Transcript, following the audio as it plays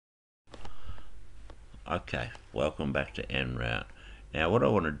Okay, welcome back to enroute. Now what I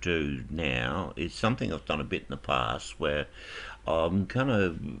want to do now is something I've done a bit in the past where I'm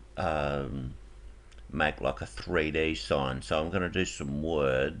going to make like a 3D sign. So I'm going to do some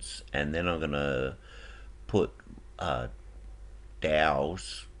words and then I'm going to put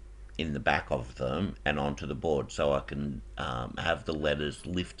dowels in the back of them and onto the board so I can have the letters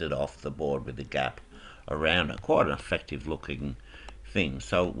lifted off the board with a gap around it. Quite an effective looking thing.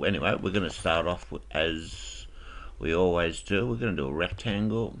 So anyway, we're going to start off with, as we always do, we're going to do a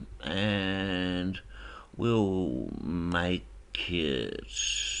rectangle and we'll make it,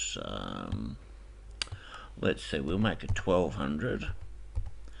 let's see, we'll make it 1200,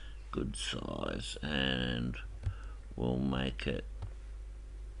 good size, and we'll make it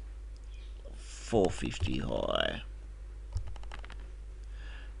 450 high.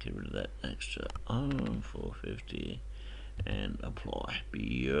 Get rid of that extra 450 and apply.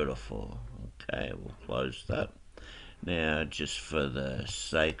 Beautiful. Okay, we'll close that. Now, just for the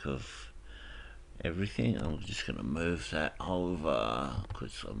sake of everything, I'm just going to move that over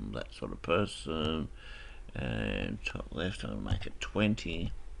because I'm that sort of person. And top left, I'm going to make it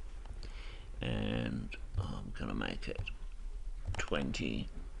 20. And I'm going to make it 20.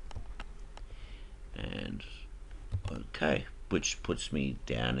 And okay, which puts me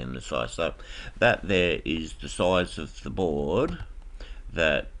down in the size. So that there is the size of the board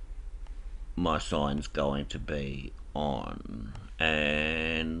that my sign's going to be on.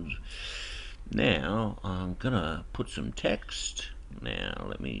 And now I'm gonna put some text. Now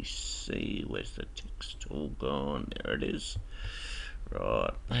let me see, where's the text all gone? There it is.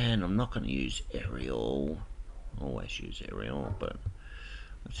 Right, and I'm not going to use Arial. Always use Arial, but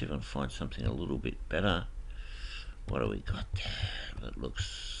let's see if I can find something a little bit better. What do we got there that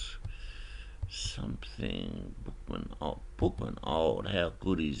looks something Bookman old? How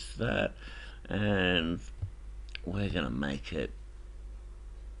good is that? And we're going to make it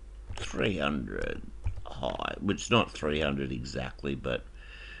 300 high, which is not 300 exactly, but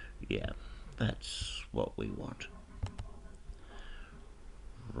yeah, that's what we want.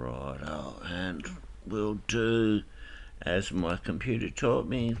 Righto, and we'll do, as my computer taught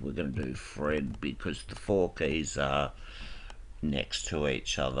me, we're going to do Fred because the four keys are next to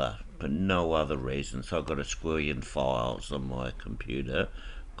each other for no other reason. So I've got a squillion files on my computer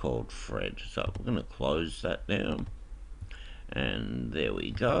called Fred. So we're going to close that down. And there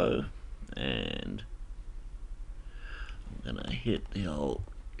we go. And I'm going to hit the old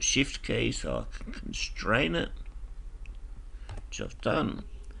shift key so I can constrain it, which I've done.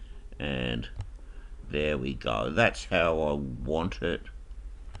 And there we go. That's how I want it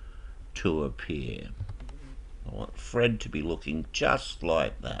to appear. I want Fred to be looking just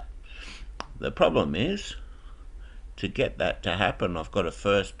like that. The problem is, to get that to happen, I've got to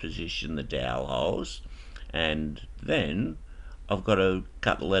first position the dowel holes, and then I've got to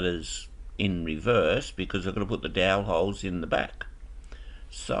cut the letters in reverse because I've got to put the dowel holes in the back.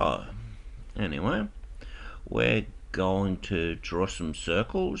 So, anyway, we're going to draw some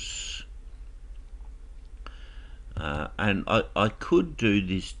circles. And I could do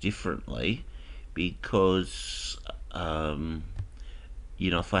this differently because,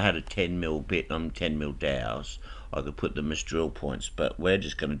 you know, if I had a 10mm bit and I'm 10mm dowels, I could put them as drill points, but we're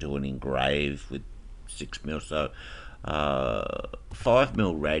just going to do an engrave with 6mm, so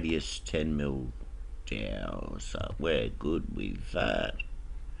 5mm radius, 10mm dowels, so we're good with that.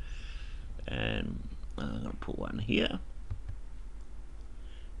 And I'm going to put one here,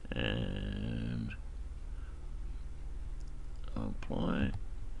 and apply,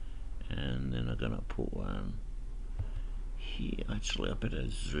 and then I'm going to put one here. Actually, I better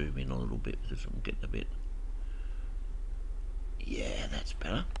zoom in a little bit because I'm getting a bit, yeah, that's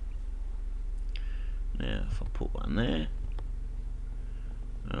better. Now if I put one there,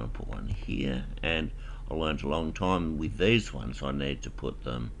 I'll put one here, and I learned a long time with these ones I need to put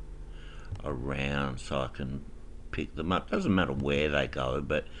them around so I can pick them up. Doesn't matter where they go,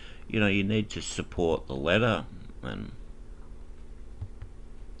 but you know, you need to support the letter. And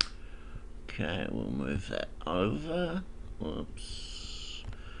okay, we'll move that over. Whoops.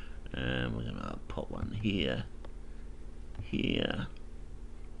 And we're gonna put one here, here,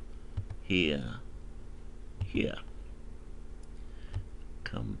 here, here.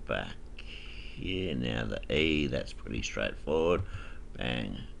 Come back here. Now the E, that's pretty straightforward.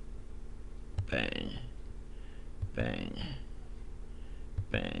 Bang, bang, bang,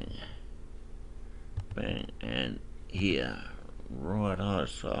 bang, bang, and here. Right,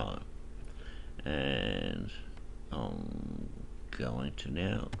 so. And I'm going to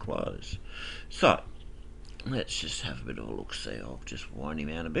now close. So let's just have a bit of a look see. I'll just wind him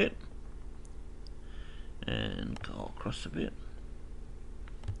out a bit. and go across a bit.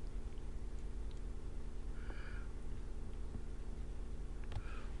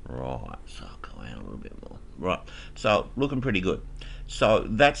 Right, so I'll go out a little bit more. Right, so looking pretty good. So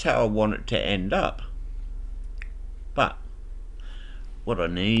that's how I want it to end up. But what I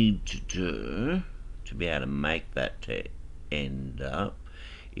need to do to be able to make that to end up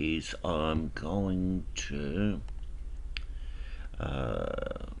is I'm going to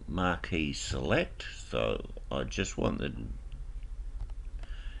marquee select. So I just want the,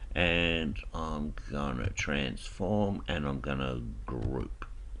 and I'm going to transform and I'm going to group.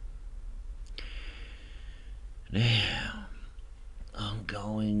 Now I'm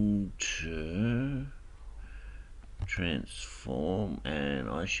going to transform and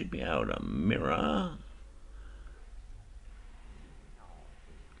I should be able to mirror,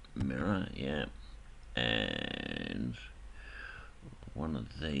 yeah, and one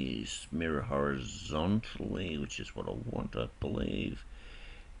of these mirror horizontally, which is what I want, I believe.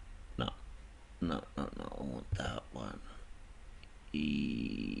 No, I want that one.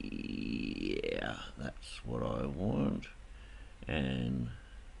 Yeah, that's what I want. And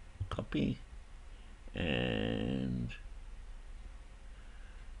copy and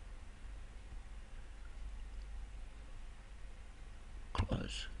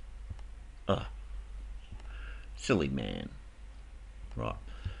close. Ah, silly man. Right.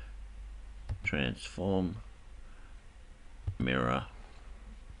 Transform, mirror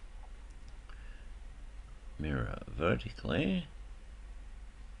vertically.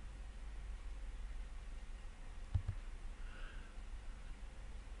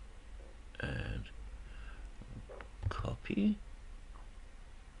 And copy.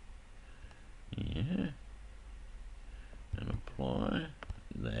 Yeah. And apply.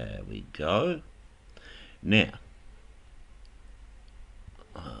 There we go. Now,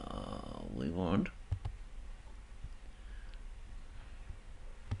 we want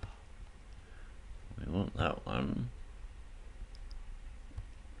that one.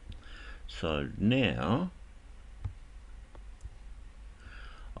 So now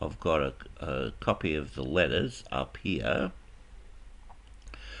I've got a copy of the letters up here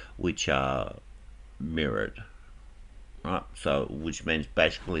which are mirrored, right? So which means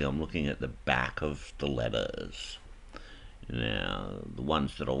basically I'm looking at the back of the letters. Now the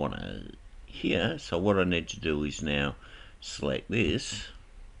ones that I want to here, so what I need to do is now select this,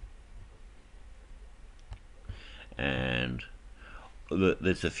 and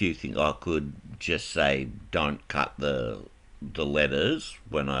there's a few things I could just say don't cut the letters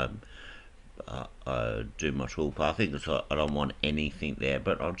when I do my toolpathing, because I don't want anything there,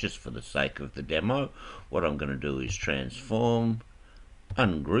 but I'll just, for the sake of the demo, what I'm going to do is transform,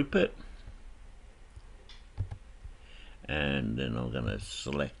 ungroup it, and then I'm going to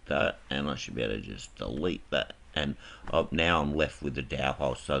select that, and I should be able to just delete that, and now I'm left with the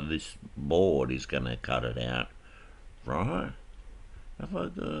dowel, so this board is going to cut it out. Right, have I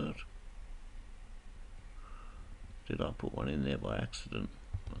got, did I put one in there by accident?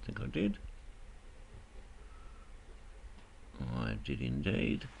 I think I did. I did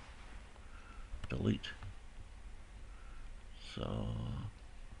indeed. Delete. So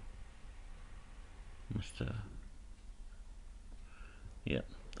Mr. Yep,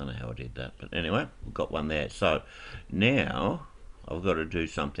 don't know how I did that, but anyway, we've got one there. So now I've got to do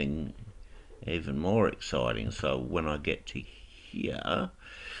something even more exciting. So when I get to here,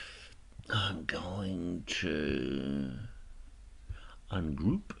 I'm going to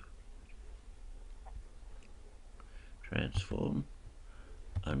ungroup, transform,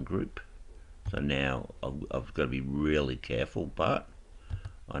 ungroup. So now I've got to be really careful, but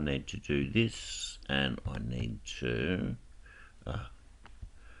I need to do this, and I need to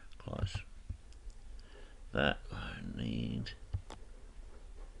close that. I need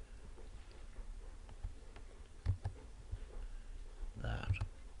that.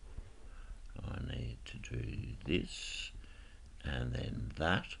 I need to do this, and then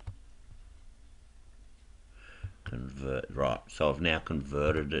that. Convert, right, so I've now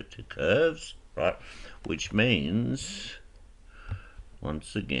converted it to curves, right, which means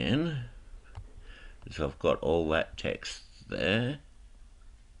once again, so I've got all that text there,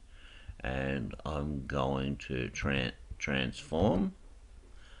 and I'm going to transform,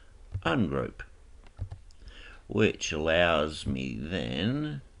 ungroup, which allows me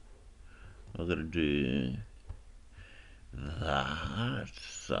then, I've got to do that,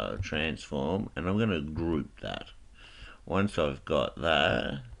 so transform, and I'm going to group that. Once I've got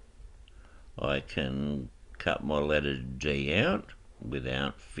that, I can cut my letter D out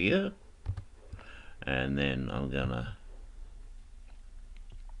without fear, and then I'm going to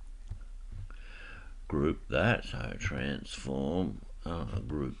group that, so transform,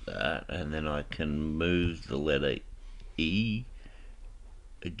 group that, and then I can move the letter E,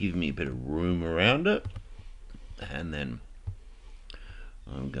 give me a bit of room around it, and then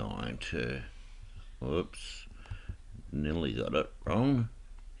I'm going to, whoops, nearly got it wrong,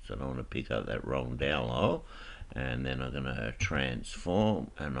 so I don't want to pick up that wrong dowel, and then I'm going to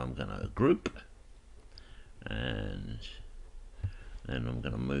transform, and I'm going to group, and then I'm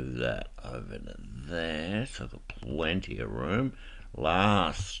going to move that over to there, so I've got plenty of room.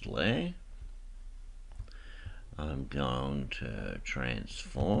 Lastly, I'm going to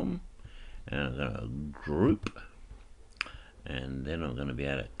transform, and I'm going to group, and then I'm going to be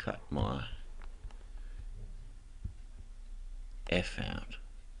able to cut my F out.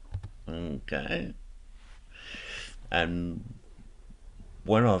 Okay, and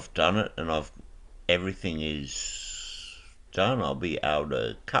when I've done it and everything is done, I'll be able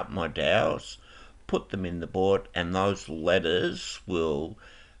to cut my dowels, put them in the board, and those letters will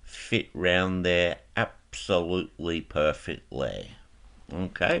fit round there absolutely perfectly.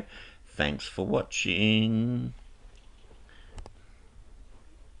 Okay, thanks for watching.